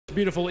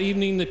Beautiful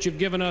evening that you've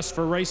given us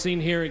for racing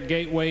here at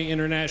Gateway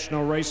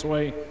International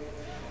Raceway.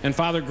 And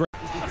Father Greg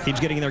keeps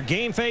getting their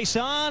game face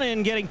on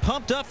and getting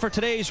pumped up for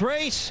today's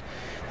race.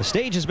 The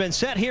stage has been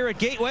set here at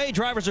Gateway.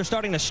 Drivers are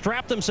starting to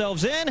strap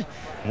themselves in.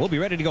 We'll be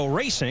ready to go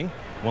racing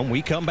when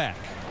we come back.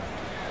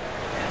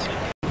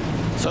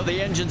 So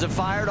the engines have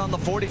fired on the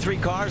 43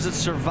 cars that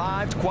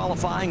survived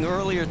qualifying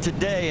earlier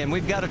today, and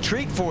we've got a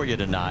treat for you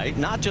tonight.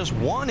 Not just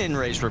one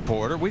in-race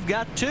reporter, we've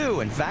got two.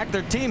 In fact,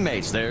 they're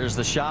teammates. There's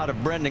the shot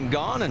of Brendan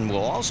Gaughan, and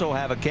we'll also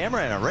have a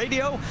camera and a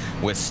radio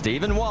with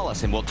Stephen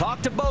Wallace, and we'll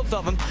talk to both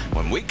of them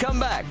when we come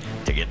back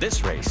to get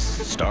this race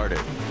started.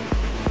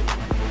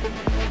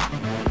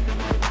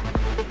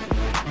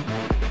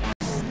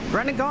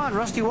 Brendan Gaughan,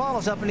 Rusty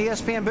Wallace up in the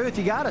ESPN booth.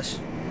 You got us.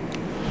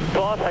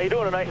 Boss, how you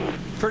doing tonight?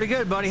 Pretty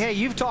good, buddy. Hey,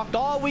 you've talked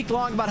all week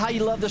long about how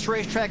you love this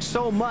racetrack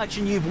so much,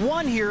 and you've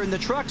won here in the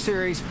Truck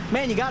Series.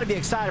 Man, you got to be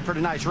excited for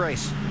tonight's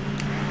race.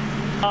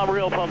 I'm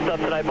real pumped up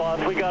tonight, boss.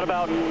 We got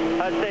about,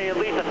 I'd say, at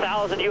least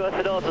 1,000 U.S.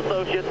 Fidelis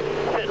associates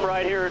sitting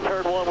right here in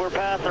turn one. We're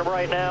passing them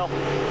right now,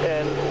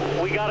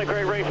 and we got a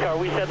great race car.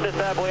 We set this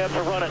bad boy up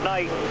to run at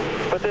night.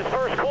 But this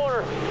first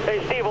corner,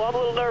 hey, Steve, well, I'm a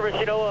little nervous.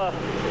 You know,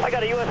 I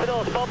got a U.S.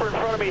 Fidelis bumper in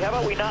front of me. How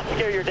about we not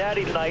scare your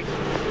daddy tonight?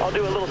 I'll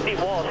do a little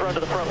Steve Wallace run to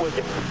the front with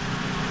you.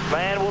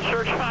 Man, we'll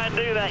sure try and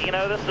do that. You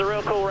know, this is a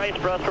real cool race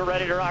for us. We're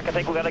ready to rock. I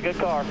think we got a good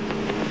car.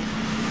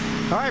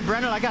 All right,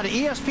 Brendan, I got an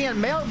ESPN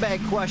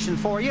mailbag question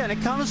for you, and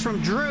it comes from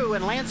Drew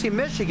in Lansing,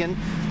 Michigan.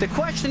 The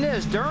question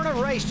is, during a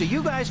race, do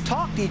you guys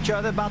talk to each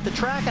other about the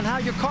track and how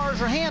your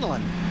cars are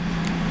handling?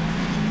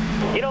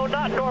 You know,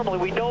 not normally.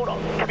 We don't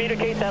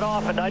communicate that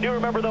often. I do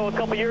remember, though, a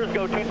couple years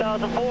ago,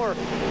 2004,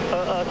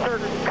 a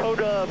certain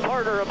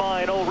partner of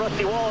mine, old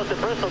Rusty Wallace at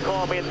Bristol,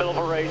 called me in the middle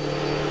of a race.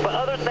 But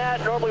other than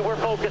that, normally we're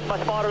focused. My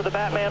spotter, the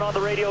Batman, on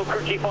the radio,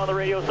 crew chief on the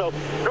radio. So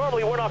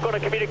normally we're not going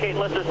to communicate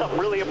unless there's something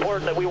really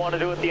important that we want to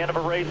do at the end of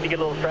a race to get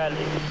a little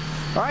strategy.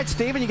 All right,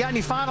 Stephen, you got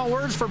any final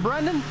words for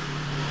Brendan?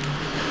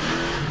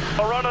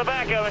 I'll run to the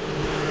back of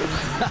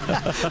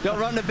it. Don't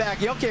run the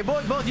back. Okay,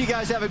 both of you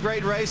guys have a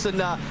great race, and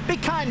be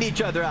kind to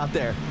each other out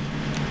there.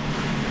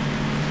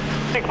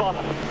 Thanks, boss.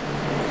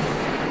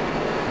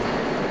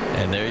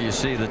 And there you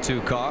see the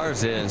two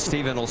cars, and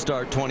Stephen will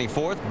start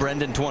 24th,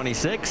 Brendan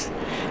 26th.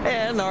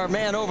 And our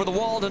man over the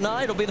wall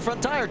tonight will be the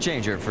front tire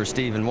changer for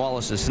Stephen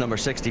Wallace's number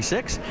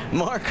 66,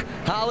 Mark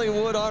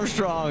Hollywood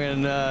Armstrong.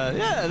 And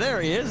yeah,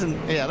 there he is. And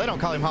yeah, they don't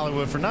call him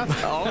Hollywood for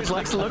nothing. Always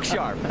likes to look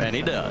sharp, and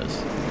he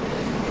does.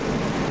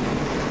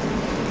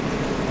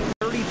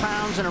 30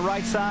 pounds on the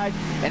right side.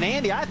 And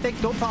Andy, I think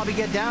they'll probably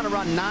get down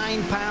around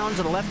 9 pounds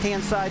on the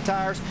left-hand side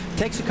tires.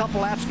 Takes a couple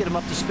laps to get them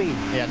up to speed.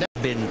 Yeah.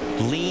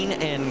 Been lean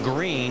and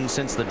green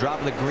since the drop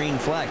of the green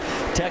flag.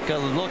 Take a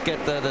look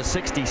at the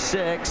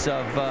 66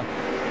 of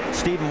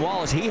Stephen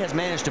Wallace. He has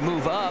managed to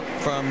move up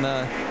from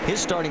his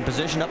starting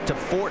position up to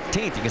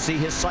 14th. You can see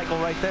his cycle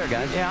right there,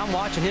 guys. Yeah, I'm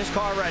watching his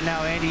car right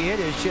now, Andy. It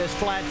is just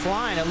flat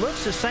flying. It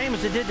looks the same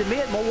as it did to me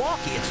at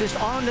Milwaukee. It's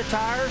just on the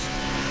tires.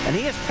 And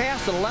he has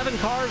passed 11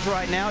 cars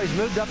right now. He's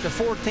moved up to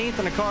 14th,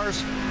 and the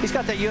cars, he's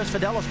got that U.S.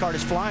 Fidelis car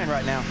that's flying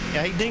right now.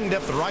 Yeah, he dinged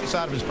up the right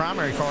side of his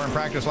primary car in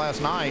practice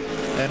last night,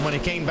 and when he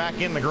came back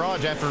in the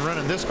garage after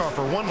running this car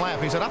for one lap,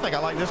 he said, I think I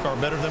like this car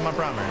better than my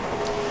primary.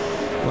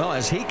 Well,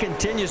 as he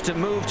continues to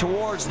move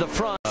towards the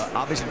front,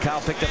 obviously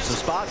Kyle picked up some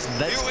spots.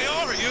 Here we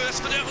are, U.S.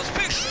 Fidelis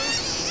picture.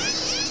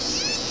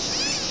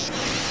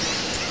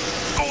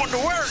 Going to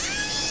work.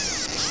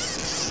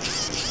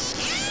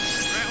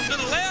 Round to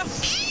the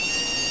left.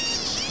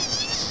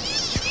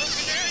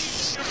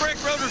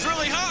 Brake rotor's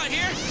really hot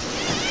here,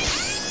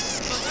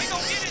 but they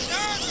gonna get it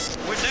done.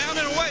 We're down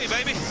and away,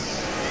 baby.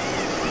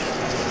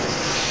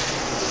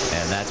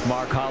 And that's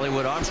Mark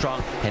Hollywood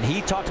Armstrong, and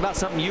he talked about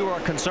something you are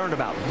concerned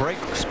about: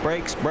 brakes,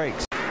 brakes,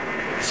 brakes.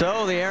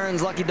 So the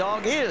Aaron's lucky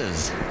dog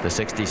is the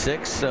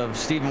 66 of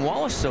Stephen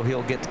Wallace, so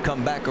he'll get to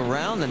come back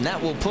around, and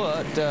that will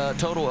put a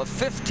total of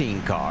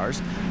 15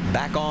 cars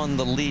back on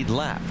the lead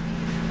lap.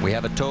 We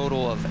have a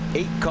total of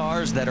 8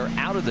 cars that are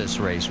out of this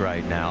race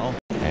right now,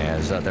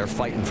 as they're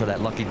fighting for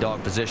that lucky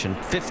dog position.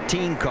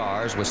 15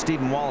 cars, with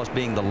Stephen Wallace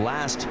being the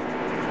last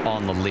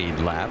on the lead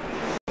lap.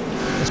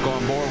 Let's go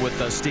on board with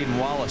Stephen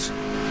Wallace.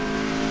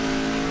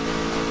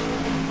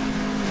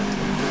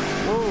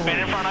 Man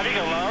in front of you,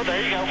 go low.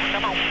 There you go.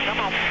 Come on, come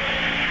on.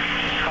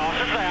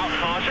 Caution's out,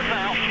 caution's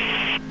out.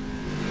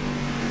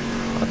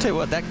 I'll tell you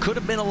what, that could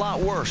have been a lot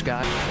worse,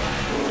 guys.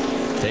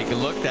 Take a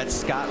look. That's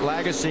Scott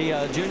Lagacy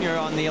Jr.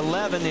 on the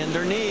 11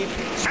 underneath.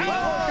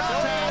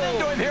 Got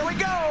into him. Here we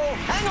go.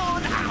 Hang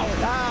on. Ow.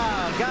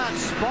 Ah, got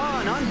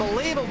spun.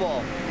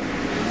 Unbelievable.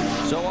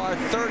 So our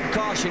third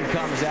caution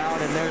comes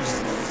out, and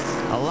there's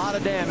a lot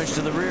of damage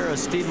to the rear of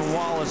Stephen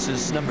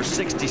Wallace's number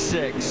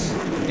 66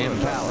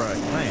 Impala.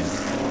 Right, man.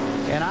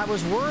 And I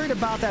was worried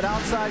about that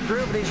outside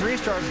groove of these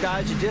restarts,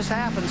 guys. It just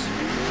happens.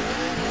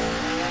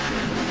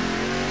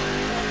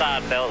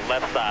 Side, Bell's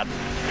left side.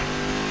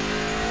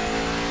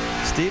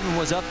 Stephen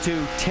was up to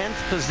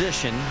 10th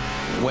position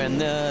when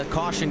the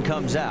caution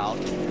comes out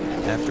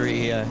after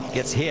he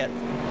gets hit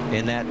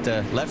in that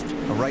left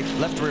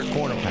rear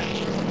corner pass.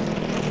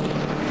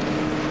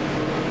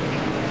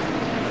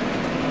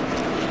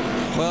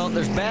 Well,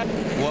 there's bad.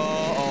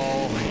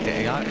 Whoa,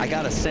 dang, I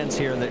got a sense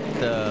here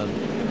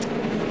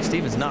that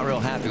Steven's not real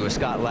happy with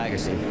Scott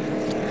Lagasse.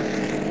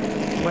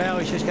 Well,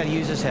 he's just got to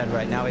use his head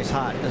right now. He's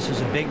hot. This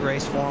is a big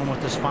race for him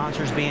with the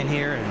sponsors being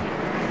here,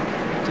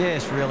 and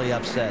just really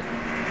upset.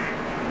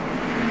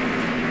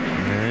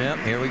 Yep,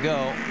 here we go.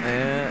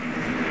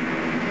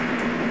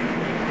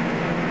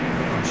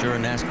 I'm sure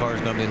NASCAR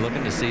is going to be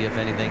looking to see if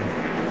anything.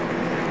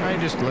 I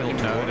just let him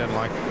know he doesn't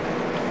like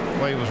the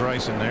way he was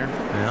racing there.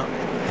 Yeah,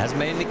 hasn't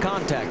made any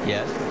contact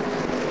yet.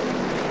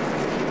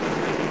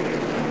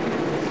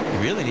 He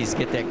really needs to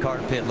get that car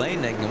to pit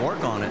lane. They can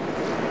work on it.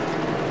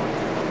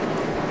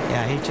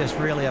 Yeah, he's just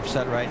really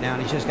upset right now,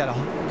 and he's just got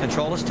to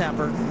control his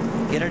temper,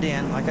 get it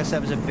in. Like I said,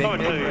 it was a big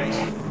race.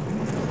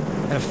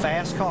 And a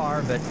fast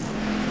car, but...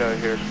 Go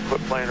here.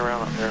 Quit playing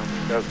around up there.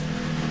 Go.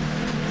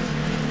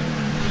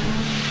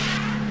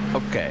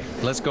 Okay,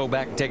 let's go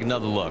back and take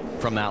another look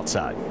from the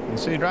outside. You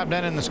see, drop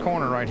down in this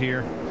corner right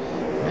here.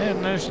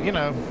 And there's, you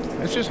know,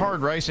 it's just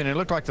hard racing. It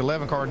looked like the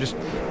 11 car just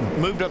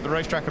moved up the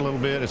racetrack a little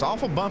bit. It's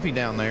awful bumpy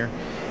down there.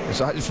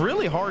 It's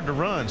really hard to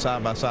run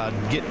side by side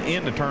and get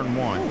into turn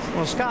one.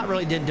 Well, Scott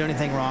really didn't do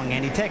anything wrong,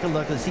 Andy. Take a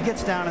look at this. He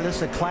gets down, and this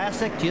is a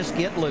classic just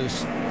get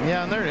loose.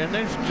 Yeah, and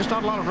there's just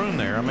not a lot of room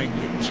there. I mean,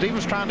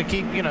 Steven's trying to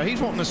keep, you know,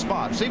 he's wanting this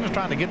spot. Steven's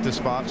trying to get this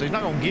spot, so he's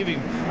not going to give him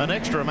an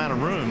extra amount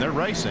of room. They're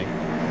racing.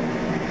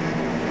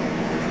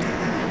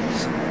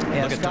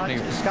 Yeah,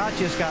 Scott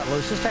just got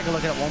loose. Let's take a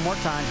look at it one more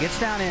time. Gets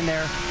down in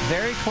there,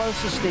 very close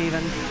to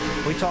Steven.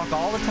 We talk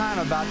all the time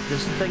about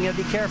this is the thing you have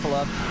to be careful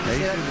of.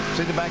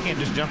 See the back end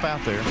just jump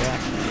out there. Yeah.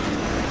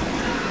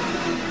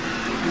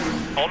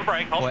 Hold the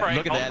brake, hold the brake.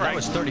 Look at that. That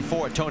was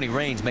 34. Tony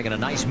Raines making a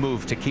nice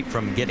move to keep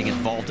from getting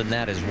involved in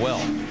that as well.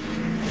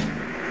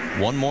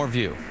 One more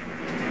view.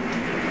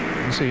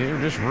 You see, they're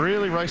just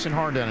really racing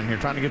hard down in here,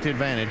 trying to get the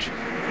advantage.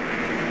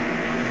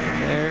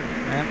 There.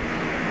 Yep.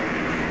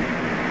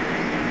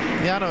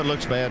 Yeah, I know it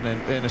looks bad,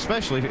 and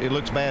especially it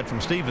looks bad from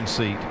Steven's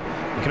seat.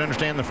 You can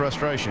understand the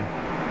frustration.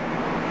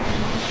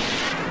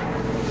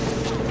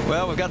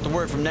 Well, we've got the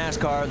word from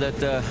NASCAR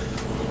that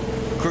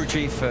crew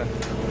chief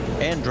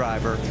and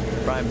driver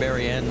Brian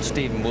Berry and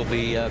Steven will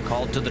be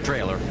called to the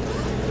trailer.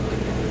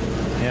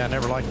 Yeah, I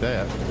never liked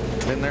that.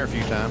 Been there a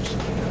few times.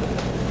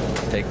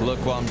 Take a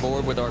look on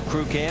board with our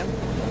crew cam.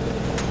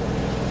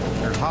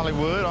 There's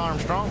Hollywood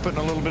Armstrong putting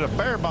a little bit of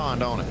bear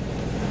bond on it.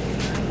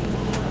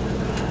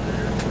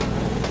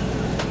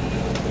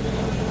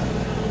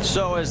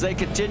 So as they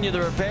continue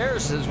the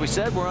repairs, as we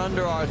said, we're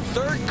under our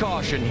third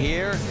caution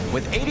here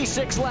with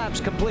 86 laps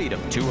complete of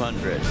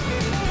 200.